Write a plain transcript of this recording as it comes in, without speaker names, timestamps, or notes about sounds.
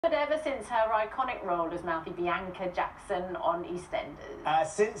But ever since her iconic role as Mouthy Bianca Jackson on EastEnders.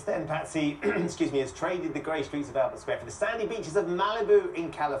 Since then, Patsy, excuse me, has traded the grey streets of Albert Square for the sandy beaches of Malibu in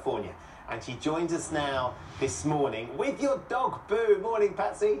California. And she joins us now this morning with your dog, Boo. Morning,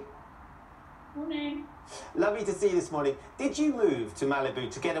 Patsy. Morning. Lovely to see you this morning. Did you move to Malibu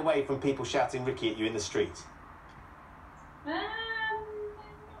to get away from people shouting Ricky at you in the street? Not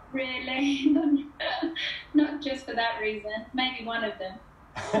really. Not just for that reason. Maybe one of them.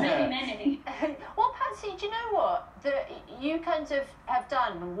 Maybe many. Well, Patsy, do you know what? You kind of have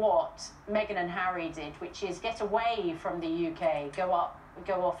done what Meghan and Harry did, which is get away from the UK, go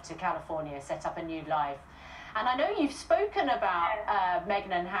off to California, set up a new life. And I know you've spoken about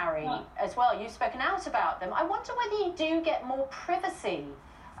Meghan and Harry as well. You've spoken out about them. I wonder whether you do get more privacy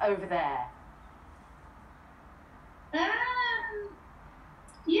over there.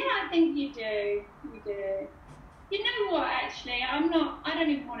 Yeah, I think you do. You do. You know what, actually, I don't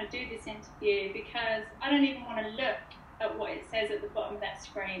even want to do this interview because I don't even want to look at what it says at the bottom of that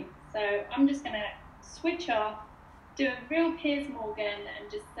screen. So I'm just going to switch off, do a real Piers Morgan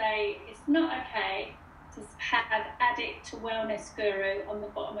and just say it's not okay to have addict to wellness guru on the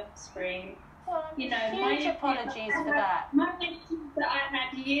bottom of the screen. Well, you know, huge apologies for that. My issues that I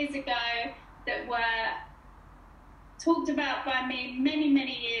had years ago that were talked about by me many,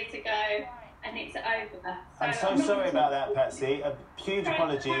 many years ago. And it's over. I'm so sorry about that, Patsy. Huge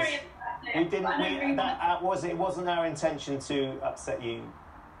apologies. It wasn't our intention to upset you.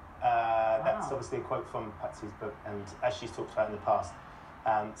 That's obviously a quote from Patsy's book, and as she's talked about in the past,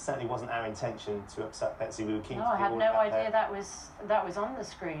 certainly wasn't our intention to upset Patsy. We were keen to I had no idea that was on the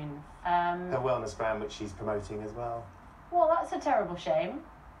screen. Her wellness brand, which she's promoting as well. Well, that's a terrible shame.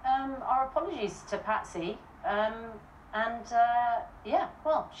 Our apologies to Patsy. Yeah,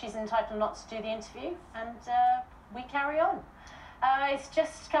 well, she's entitled not to do the interview, and we carry on. It's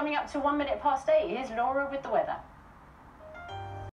just coming up to 1 minute past 8. Here's Laura with the weather.